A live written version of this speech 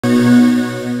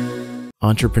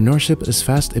Entrepreneurship is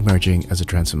fast emerging as a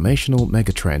transformational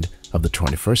megatrend of the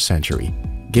 21st century,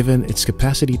 given its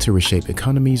capacity to reshape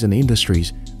economies and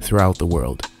industries throughout the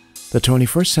world. The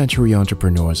 21st century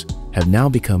entrepreneurs have now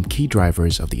become key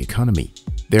drivers of the economy.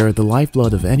 They are the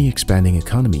lifeblood of any expanding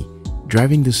economy,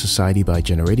 driving the society by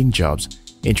generating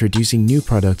jobs, introducing new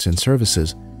products and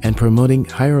services, and promoting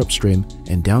higher upstream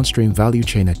and downstream value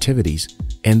chain activities.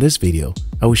 In this video,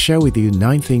 I will share with you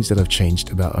 9 things that have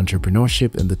changed about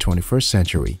entrepreneurship in the 21st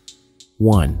century.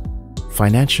 1.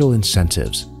 Financial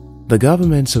incentives. The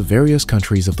governments of various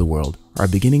countries of the world are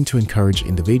beginning to encourage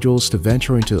individuals to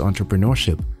venture into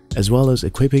entrepreneurship, as well as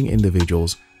equipping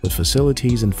individuals with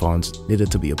facilities and funds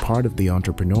needed to be a part of the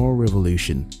entrepreneurial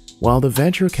revolution. While the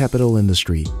venture capital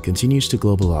industry continues to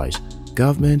globalize,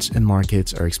 governments and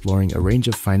markets are exploring a range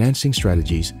of financing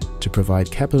strategies to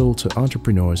provide capital to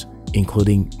entrepreneurs,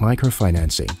 including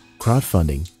microfinancing,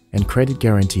 crowdfunding, and credit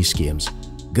guarantee schemes.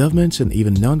 Governments and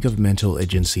even non-governmental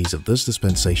agencies of this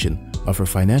dispensation offer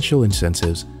financial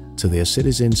incentives to their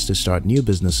citizens to start new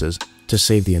businesses, to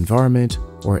save the environment,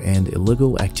 or end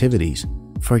illegal activities.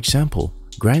 For example,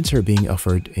 grants are being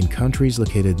offered in countries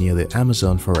located near the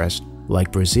Amazon forest,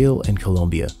 like Brazil and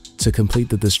Colombia, to complete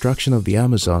the destruction of the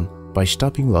Amazon by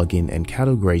stopping logging and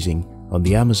cattle grazing on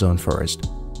the Amazon forest.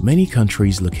 Many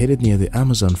countries located near the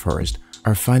Amazon forest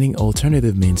are finding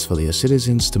alternative means for their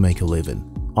citizens to make a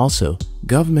living. Also,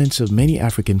 governments of many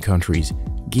African countries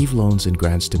give loans and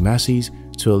grants to masses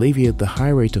to alleviate the high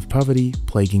rate of poverty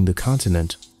plaguing the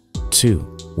continent.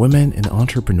 2. Women in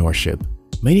entrepreneurship.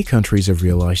 Many countries have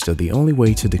realized that the only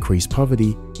way to decrease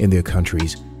poverty in their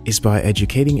countries is by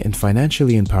educating and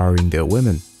financially empowering their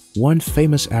women. One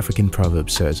famous African proverb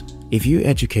says, "If you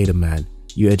educate a man,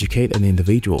 you educate an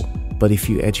individual, but if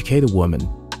you educate a woman,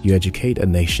 you educate a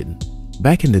nation."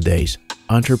 Back in the days,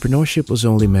 entrepreneurship was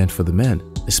only meant for the men,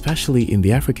 especially in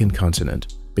the African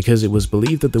continent, because it was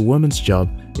believed that the woman's job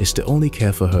is to only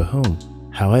care for her home.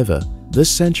 However, this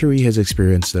century has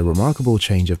experienced a remarkable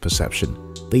change of perception.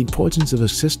 The importance of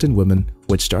assisting women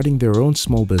with starting their own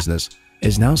small business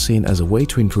is now seen as a way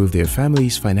to improve their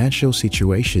family's financial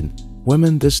situation.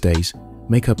 Women these days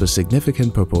make up a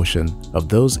significant proportion of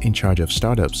those in charge of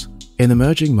startups. In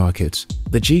emerging markets,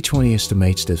 the G20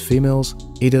 estimates that females,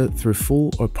 either through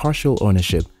full or partial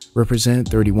ownership, represent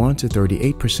 31 to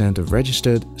 38% of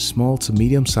registered small to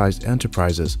medium-sized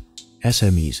enterprises,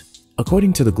 SMEs.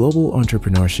 According to the Global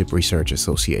Entrepreneurship Research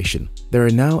Association, there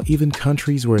are now even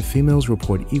countries where females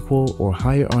report equal or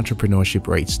higher entrepreneurship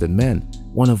rates than men,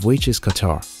 one of which is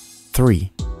Qatar.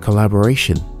 3.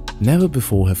 Collaboration. Never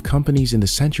before have companies in the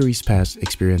centuries past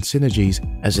experienced synergies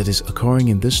as it is occurring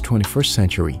in this 21st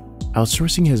century.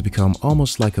 Outsourcing has become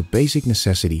almost like a basic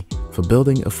necessity for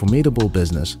building a formidable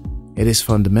business. It is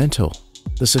fundamental.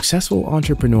 The successful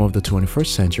entrepreneur of the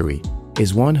 21st century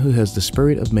is one who has the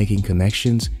spirit of making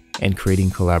connections and creating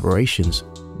collaborations.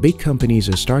 Big companies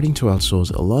are starting to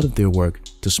outsource a lot of their work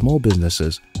to small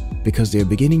businesses because they are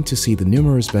beginning to see the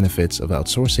numerous benefits of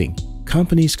outsourcing.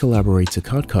 Companies collaborate to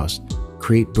cut costs,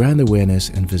 create brand awareness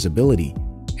and visibility,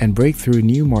 and break through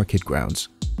new market grounds.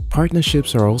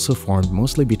 Partnerships are also formed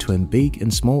mostly between big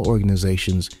and small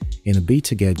organizations in a bid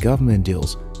to get government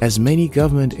deals, as many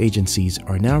government agencies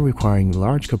are now requiring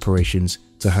large corporations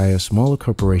to hire smaller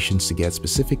corporations to get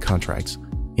specific contracts.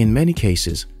 In many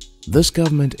cases, these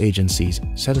government agencies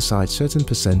set aside certain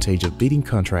percentage of bidding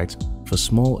contracts for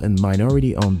small and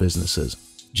minority-owned businesses.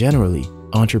 Generally,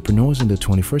 entrepreneurs in the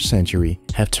 21st century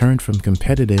have turned from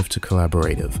competitive to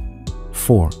collaborative.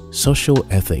 4. Social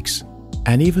ethics.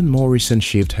 An even more recent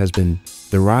shift has been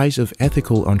the rise of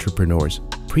ethical entrepreneurs.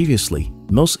 Previously,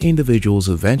 most individuals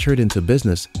who ventured into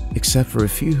business, except for a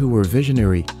few who were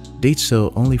visionary, did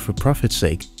so only for profit's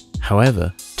sake.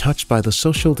 However, touched by the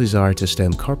social desire to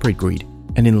stem corporate greed,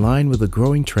 and in line with the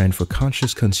growing trend for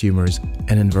conscious consumers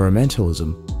and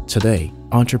environmentalism, today,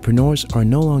 entrepreneurs are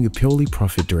no longer purely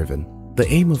profit-driven. The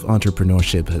aim of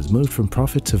entrepreneurship has moved from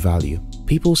profit to value.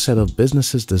 People set up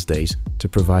businesses these days to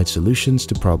provide solutions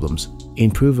to problems,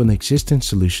 improve on existing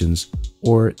solutions,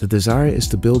 or the desire is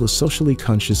to build a socially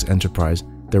conscious enterprise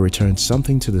that returns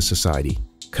something to the society.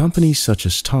 Companies such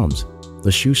as Tom's,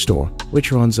 the shoe store,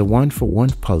 which runs a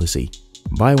one-for-one policy,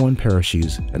 buy one pair of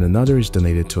shoes and another is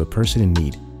donated to a person in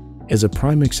need, is a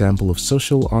prime example of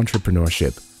social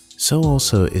entrepreneurship. So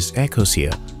also is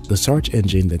Ecosia, the search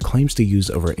engine that claims to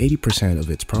use over 80% of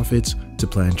its profits to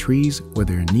plant trees where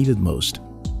they are needed most.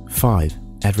 5.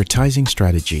 Advertising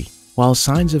strategy. While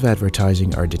signs of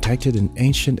advertising are detected in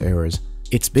ancient eras,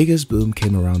 its biggest boom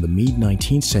came around the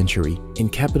mid-19th century in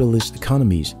capitalist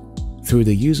economies through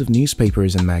the use of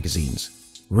newspapers and magazines.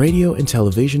 Radio and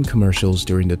television commercials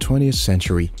during the 20th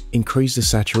century increased the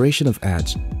saturation of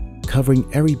ads, covering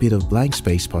every bit of blank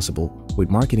space possible with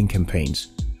marketing campaigns.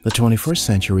 The 21st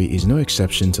century is no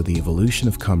exception to the evolution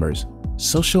of commerce.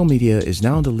 Social media is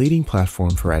now the leading platform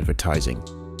for advertising.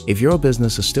 If your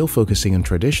business is still focusing on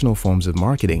traditional forms of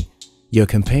marketing, your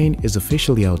campaign is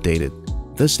officially outdated.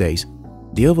 These days,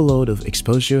 the overload of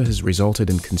exposure has resulted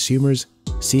in consumers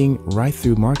seeing right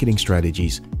through marketing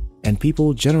strategies, and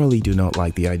people generally do not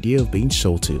like the idea of being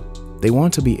sold to. They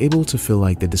want to be able to feel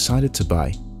like they decided to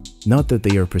buy, not that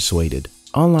they are persuaded.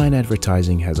 Online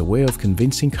advertising has a way of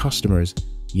convincing customers,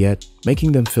 yet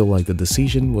making them feel like the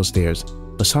decision was theirs.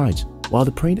 Besides, while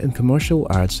the print and commercial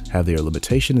ads have their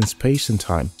limitation in space and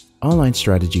time, online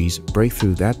strategies break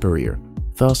through that barrier.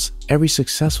 Thus, every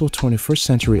successful 21st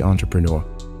century entrepreneur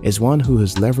is one who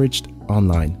has leveraged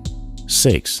online.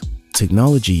 6.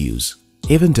 Technology use.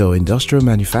 Even though industrial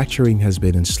manufacturing has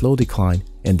been in slow decline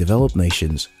in developed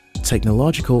nations,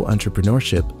 technological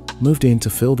entrepreneurship moved in to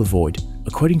fill the void.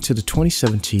 According to the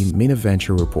 2017 MENA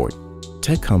Venture report,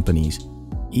 tech companies,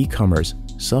 e-commerce,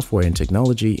 software and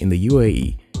technology in the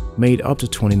UAE made up to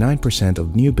 29%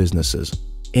 of new businesses.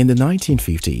 In the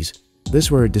 1950s,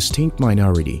 these were a distinct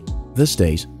minority. These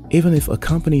days, even if a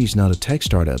company is not a tech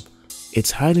startup,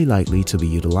 it's highly likely to be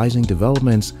utilizing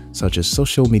developments such as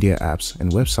social media apps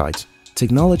and websites.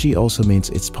 Technology also means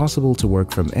it's possible to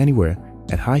work from anywhere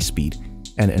at high speed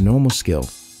and enormous scale.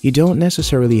 You don't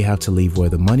necessarily have to leave where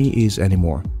the money is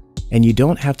anymore, and you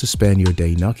don't have to spend your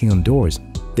day knocking on doors.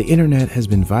 The internet has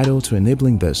been vital to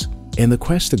enabling this. In the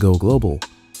quest to go global,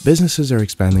 businesses are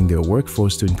expanding their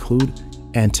workforce to include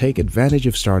and take advantage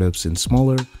of startups in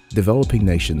smaller, developing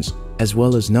nations, as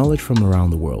well as knowledge from around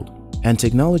the world. And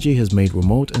technology has made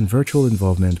remote and virtual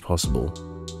involvement possible.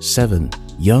 7.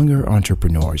 Younger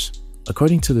entrepreneurs.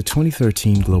 According to the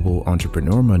 2013 Global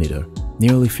Entrepreneur Monitor,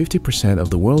 nearly 50%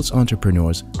 of the world's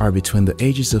entrepreneurs are between the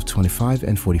ages of 25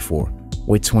 and 44,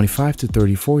 with 25 to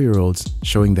 34-year-olds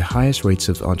showing the highest rates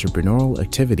of entrepreneurial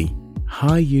activity.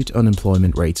 High youth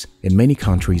unemployment rates in many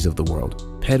countries of the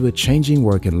world, paired with changing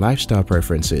work and lifestyle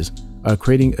preferences, are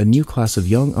creating a new class of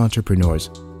young entrepreneurs.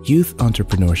 Youth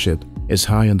entrepreneurship is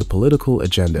high on the political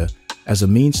agenda as a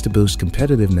means to boost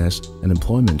competitiveness and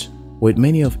employment, with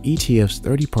many of ETF's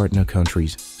 30 partner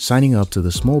countries signing up to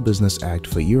the Small Business Act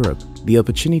for Europe. The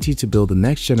opportunity to build the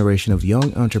next generation of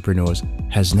young entrepreneurs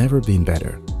has never been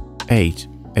better. 8.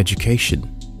 Education.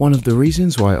 One of the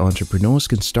reasons why entrepreneurs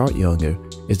can start younger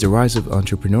is the rise of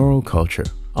entrepreneurial culture.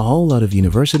 A whole lot of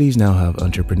universities now have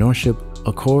entrepreneurship,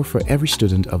 a core for every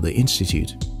student of the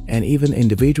institute, and even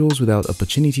individuals without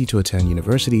opportunity to attend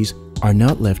universities are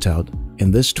not left out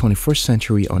in this 21st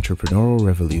century entrepreneurial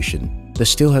revolution. They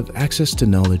still have access to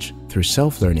knowledge through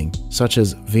self-learning, such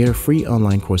as via free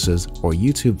online courses or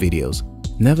YouTube videos.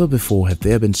 Never before have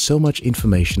there been so much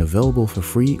information available for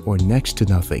free or next to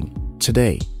nothing.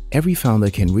 Today, every founder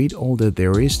can read all that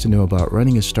there is to know about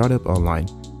running a startup online.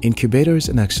 Incubators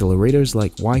and accelerators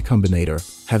like Y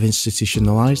Combinator have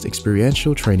institutionalized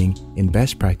experiential training in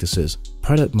best practices,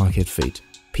 product market fit,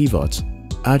 pivots,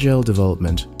 agile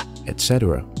development,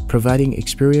 etc., providing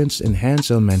experience in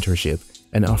hands-on mentorship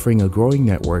and offering a growing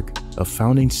network of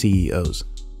founding CEOs.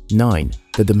 9.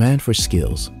 The demand for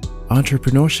skills.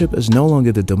 Entrepreneurship is no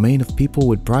longer the domain of people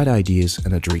with bright ideas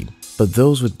and a dream, but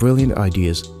those with brilliant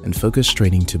ideas and focused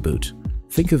training to boot.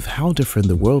 Think of how different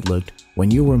the world looked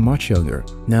when you were much younger.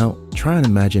 Now, try and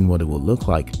imagine what it will look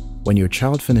like when your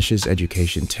child finishes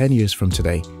education 10 years from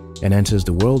today and enters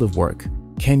the world of work.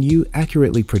 Can you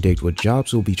accurately predict what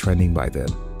jobs will be trending by then?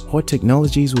 What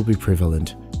technologies will be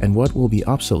prevalent and what will be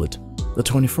obsolete? The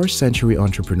 21st century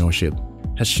entrepreneurship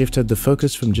has shifted the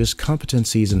focus from just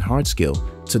competencies and hard skill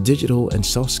to digital and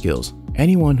soft skills.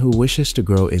 Anyone who wishes to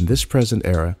grow in this present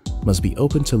era must be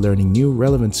open to learning new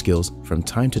relevant skills from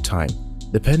time to time.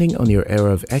 Depending on your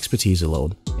area of expertise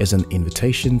alone is an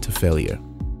invitation to failure.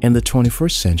 In the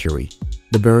 21st century,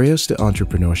 the barriers to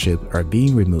entrepreneurship are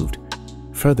being removed.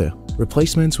 Further,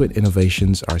 replacements with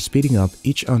innovations are speeding up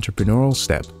each entrepreneurial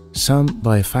step. Some,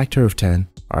 by a factor of 10,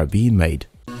 are being made.